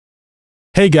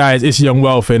Hey guys, it's Young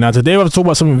Welfare. Now today we're going to talk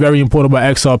about something very important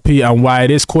about XRP and why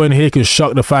this coin here can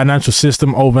shock the financial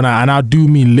system overnight, and I do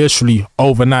mean literally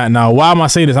overnight. Now why am I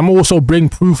saying this? I'm also bring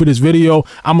proof of this video.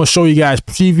 I'm going to show you guys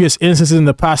previous instances in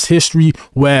the past history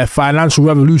where financial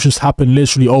revolutions happen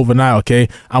literally overnight, okay?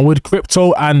 And with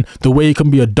crypto and the way it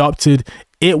can be adopted,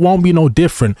 it won't be no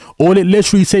different. All it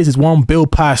literally takes is one bill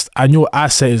passed and your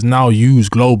asset is now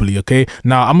used globally, okay?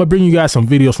 Now, I'm going to bring you guys some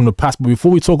videos from the past, but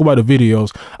before we talk about the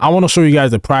videos, I want to show you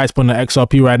guys the price on the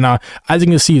XRP right now. As you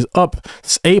can see, it's up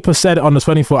 8% on the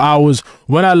 24 hours.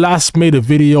 When I last made a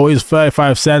video, it's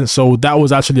 35 cents, so that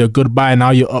was actually a good buy. Now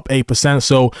you're up 8%.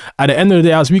 So at the end of the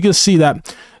day, as we can see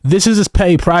that this is just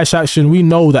petty price action. We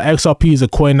know that XRP is a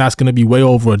coin that's going to be way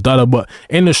over $1, but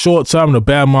in the short term, the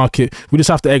bear market, we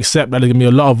just have to accept that there's going to be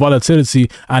a lot of volatility,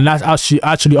 and that's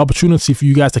actually opportunity for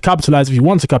you guys to capitalize if you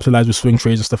want to capitalize with swing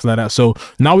trades and stuff like that. So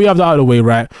now we have that out of the way,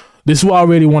 right? This is what I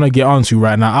really want to get onto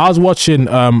right now. I was watching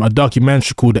a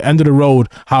documentary called The End of the Road,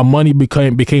 How Money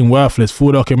Became Worthless,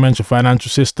 full documentary,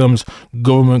 financial systems,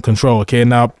 government control. Okay,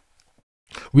 now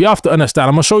we have to understand,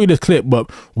 I'm going to show you this clip,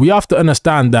 but we have to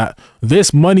understand that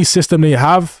this money system they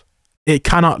have, it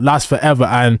cannot last forever,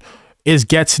 and it's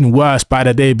getting worse by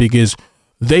the day because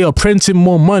they are printing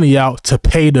more money out to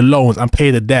pay the loans and pay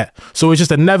the debt. So it's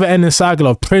just a never-ending cycle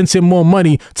of printing more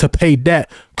money to pay debt,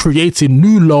 creating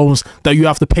new loans that you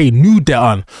have to pay new debt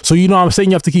on. So you know what I'm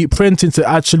saying? You have to keep printing to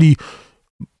actually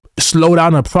slow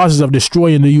down the process of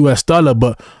destroying the US dollar,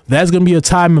 but there's going to be a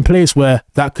time and place where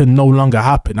that can no longer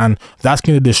happen, and that's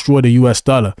going to destroy the US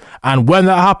dollar. And when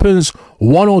that happens,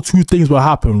 one or two things will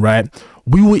happen, right?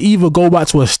 We will either go back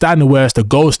to a standard where it's the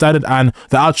gold standard and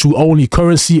the actual only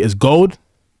currency is gold,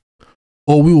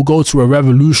 or we will go to a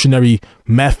revolutionary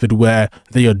method where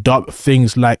they adopt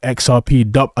things like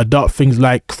XRP, adopt things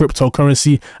like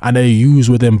cryptocurrency, and they use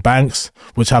within banks,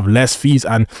 which have less fees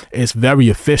and it's very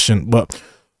efficient. But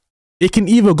it can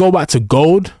either go back to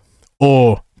gold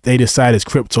or they decide it's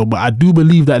crypto. But I do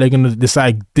believe that they're going to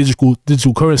decide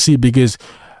digital currency, because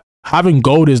having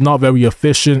gold is not very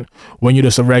efficient when you're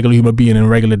just a regular human being in a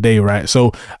regular day, right?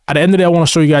 So at the end of the day, I want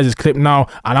to show you guys this clip now,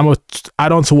 and I'm going to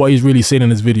add on to what he's really saying in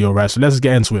this video, right? So let's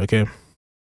get into it, okay?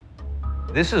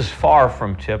 This is far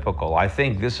from typical. I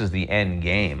think this is the end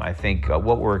game. I think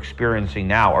what we're experiencing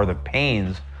now are the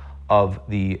pains of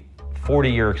the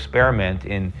 40-year experiment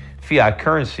in fiat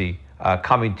currency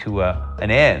coming to an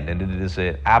end, and it is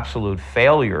an absolute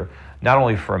failure, not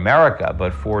only for America,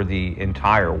 but for the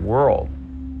entire world.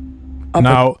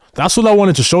 Now, that's what I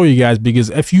wanted to show you guys,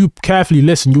 because if you carefully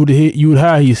listen, you would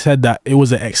hear he said that it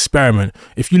was an experiment.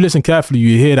 If you listen carefully,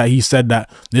 you hear that he said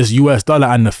that this US dollar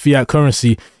and the fiat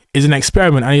currency is an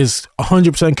experiment, and he's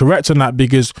 100% correct on that,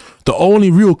 because the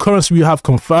only real currency we have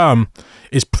confirmed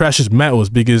is precious metals,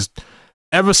 because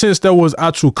ever since there was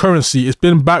actual currency, it's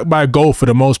been backed by gold for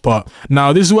the most part.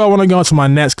 Now, this is where I want to go on to my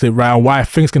next clip, right? And why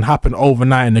things can happen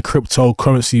overnight in the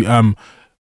cryptocurrency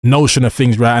notion of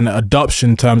things, right? And the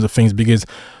adoption terms of things, because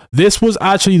this was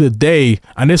actually the day,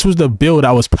 and this was the bill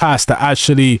that was passed to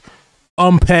actually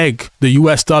unpeg the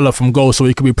US dollar from gold so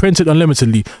it could be printed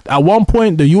unlimitedly. At one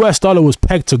point, the US dollar was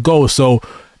pegged to gold, so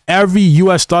every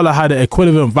US dollar had an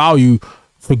equivalent value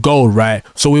for gold, right?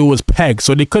 So it was pegged,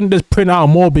 so they couldn't just print out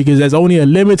more because there's only a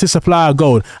limited supply of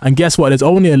gold. And guess what? There's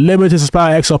only a limited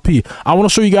supply of XRP. I want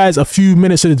to show you guys a few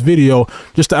minutes of this video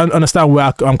just to understand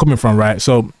where I'm coming from, right?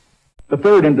 So the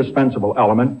third indispensable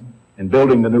element in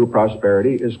building the new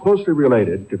prosperity is closely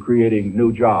related to creating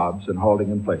new jobs and halting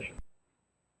inflation.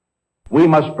 We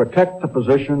must protect the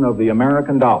position of the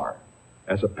American dollar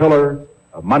as a pillar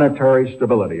of monetary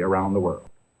stability around the world.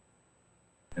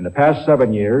 In the past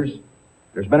 7 years,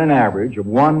 there's been an average of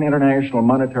one international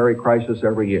monetary crisis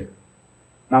every year.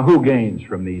 Now, who gains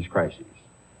from these crises?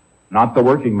 Not the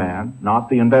working man, not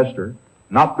the investor,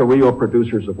 not the real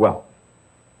producers of wealth.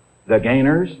 The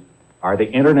gainers are the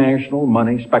international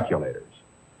money speculators.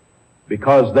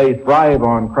 Because they thrive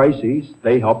on crises,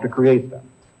 they help to create them.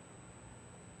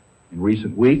 In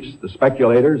recent weeks, the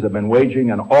speculators have been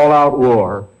waging an all-out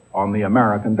war on the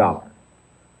American dollar.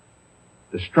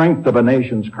 The strength of a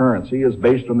nation's currency is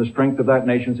based on the strength of that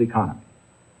nation's economy.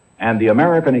 And the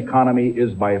American economy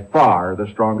is by far the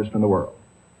strongest in the world.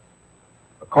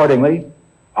 Accordingly,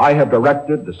 I have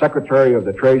directed the Secretary of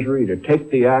the Treasury to take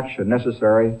the action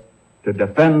necessary to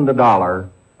defend the dollar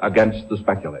against the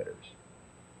speculators.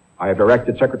 I have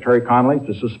directed Secretary Connally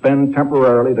to suspend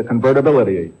temporarily the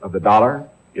convertibility of the dollar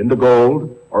into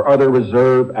gold or other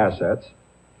reserve assets,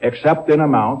 except in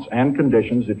amounts and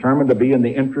conditions determined to be in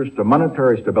the interest of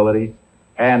monetary stability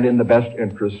and in the best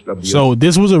interest of the So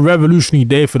this was a revolutionary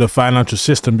day for the financial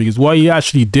system, because what he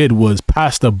actually did was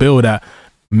pass a bill that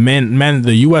meant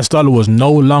the US dollar was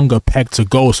no longer pegged to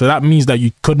gold. So that means that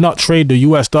you could not trade the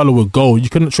US dollar with gold. You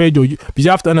couldn't trade your, because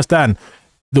you have to understand,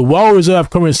 the world reserve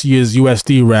currency is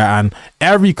USD, right? And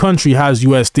every country has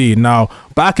USD. Now,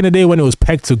 back in the day when it was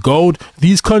pegged to gold,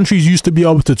 these countries used to be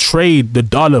able to trade the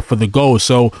dollar for the gold.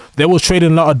 So they was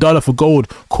trading a lot of dollar for gold,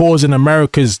 causing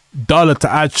America's dollar to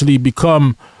actually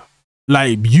become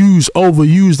like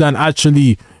overused and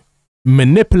actually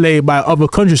manipulated by other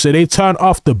countries. So they turn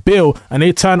off the bill and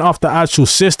they turn off the actual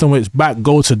system which back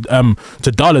gold to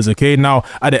dollars. Okay, now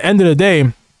at the end of the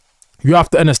day, you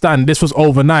have to understand this was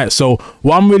overnight. So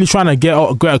what I'm really trying to get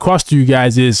across to you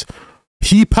guys is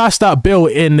he passed that bill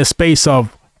in the space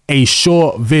of a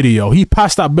short video. He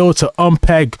passed that bill to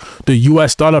unpeg the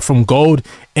US dollar from gold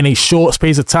in a short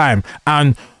space of time.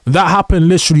 And that happened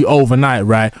literally overnight,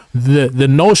 right? The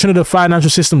notion of the financial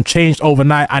system changed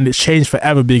overnight, and it changed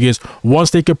forever, because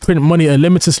once they could print money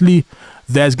unlimitedly,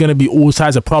 there's going to be all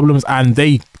types of problems, and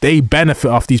they benefit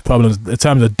off these problems in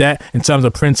terms of debt, in terms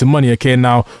of printing money. Okay,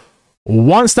 now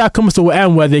once that comes to an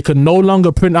end where they can no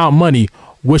longer print out money,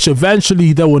 which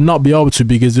eventually they will not be able to,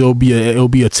 because it'll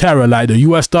be a terror. Like the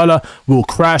US dollar will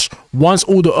crash. Once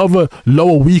all the other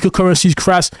lower, weaker currencies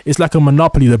crash, it's like a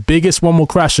monopoly. The biggest one will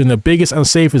crash, and the biggest and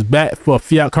safest bet for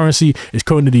fiat currency is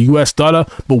currently the US dollar.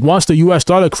 But once the US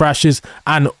dollar crashes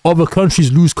and other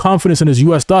countries lose confidence in this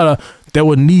US dollar, they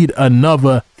will need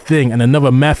another thing and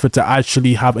another method to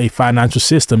actually have a financial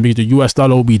system, because the US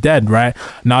dollar will be dead, right?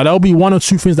 Now there'll be one or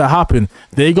two things that happen.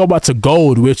 They go back to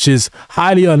gold, which is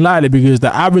highly unlikely, because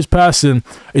the average person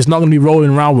is not going to be rolling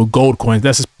around with gold coins.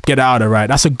 Let's just get out of it, right?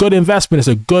 That's a good investment. It's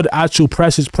a good actual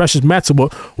precious metal,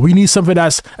 but we need something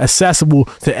that's accessible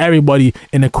to everybody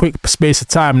in a quick space of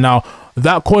time. Now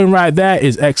that coin right there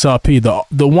is XRP,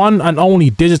 the one and only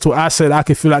digital asset I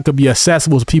feel like could be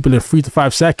accessible to people in 3 to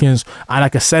 5 seconds, and I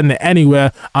can send it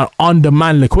anywhere and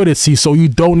on-demand liquidity. So you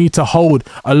don't need to hold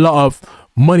a lot of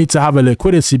money to have a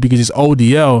liquidity, because it's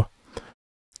ODL.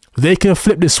 They can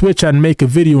flip the switch and make a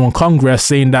video on Congress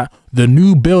saying that the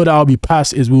new bill that will be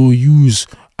passed is we'll use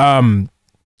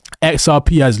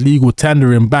XRP as legal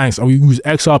tender in banks, and we use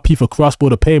XRP for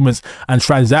cross-border payments and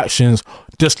transactions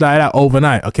just like that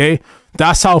overnight. Okay,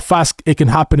 that's how fast it can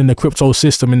happen in the crypto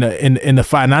system, in the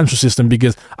financial system,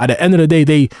 because at the end of the day,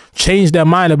 they changed their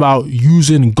mind about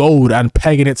using gold and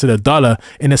pegging it to the dollar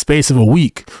in the space of a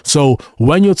week. So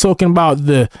when you're talking about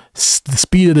the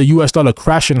speed of the US dollar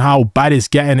crashing, how bad it's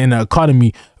getting in the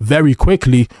economy very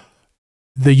quickly,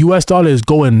 the US dollar is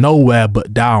going nowhere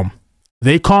but down.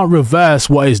 They can't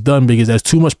reverse what is done, because there's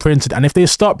too much printed, and if they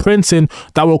stop printing,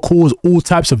 that will cause all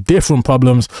types of different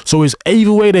problems. So it's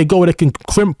either way they go, they can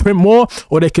print more,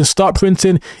 or they can stop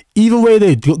printing. Either way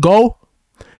they go,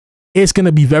 it's going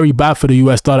to be very bad for the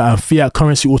US dollar and fiat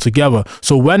currency altogether.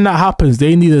 So when that happens,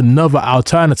 they need another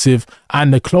alternative,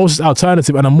 and the closest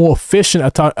alternative and a more efficient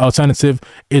alternative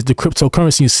is the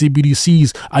cryptocurrency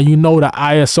CBDCs. And you know that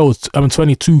ISO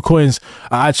 22 coins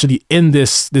are actually in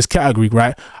this category,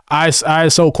 right?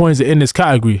 ISO coins are in this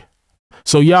category.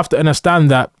 So you have to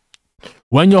understand that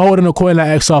when you're holding a coin like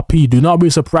XRP, do not be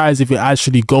surprised if it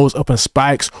actually goes up and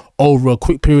spikes over a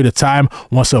quick period of time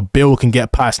once a bill can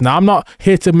get passed. Now, I'm not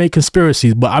here to make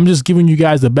conspiracies, but I'm just giving you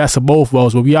guys the best of both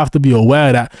worlds, but we have to be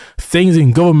aware that things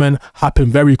in government happen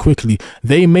very quickly.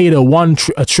 They made a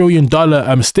 $1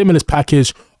 trillion stimulus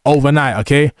package overnight.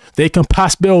 Okay, they can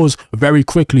pass bills very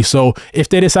quickly. So if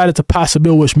they decided to pass a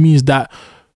bill which means that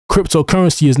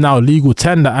cryptocurrency is now legal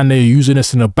tender and they're using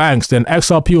this in the banks, then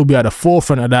XRP will be at the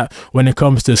forefront of that when it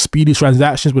comes to speedy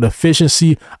transactions with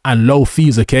efficiency and low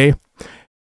fees. Okay,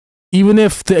 even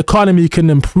if the economy can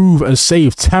improve and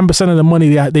save 10% of the money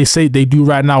they say they do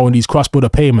right now on these cross-border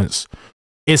payments,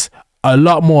 it's a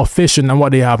lot more efficient than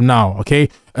what they have now. Okay,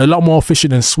 a lot more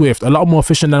efficient than SWIFT, a lot more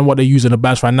efficient than what they use in the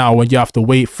banks right now, when you have to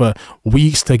wait for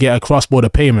weeks to get a cross-border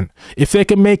payment. If they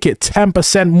can make it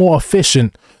 10% more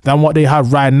efficient than what they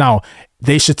have right now,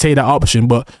 they should take that option.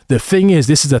 But the thing is,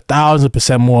 this is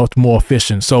 1,000% more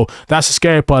efficient. So that's the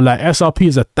scary part. Like XRP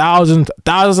is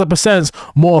 1,000%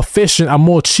 more efficient and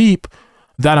more cheap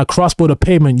than a cross-border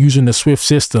payment using the SWIFT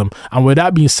system. And with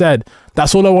that being said,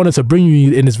 that's all I wanted to bring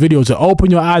you in this video, to open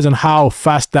your eyes on how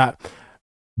fast that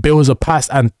bills are passed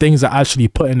and things are actually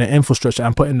put in the infrastructure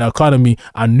and put in the economy,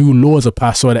 and new laws are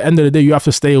passed. So at the end of the day, you have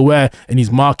to stay aware in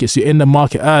these markets. You're in the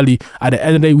market early. At the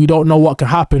end of the day, we don't know what can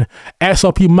happen.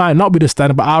 XRP might not be the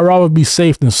standard, but I'd rather be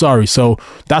safe than sorry. So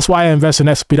that's why I invest in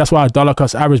XRP. That's why I dollar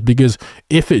cost average, because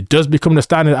if it does become the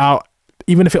standard out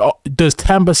even if it does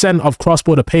 10% of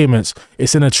cross-border payments,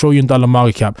 it's in $1 trillion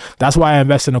market cap. That's why I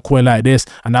invest in a coin like this,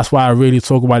 and that's why I really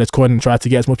talk about this coin and try to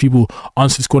get as much people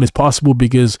onto this coin as possible,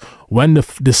 because when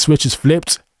the switch is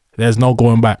flipped, there's no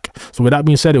going back. So with that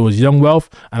being said, it was Young Wealth,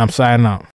 and I'm signing out.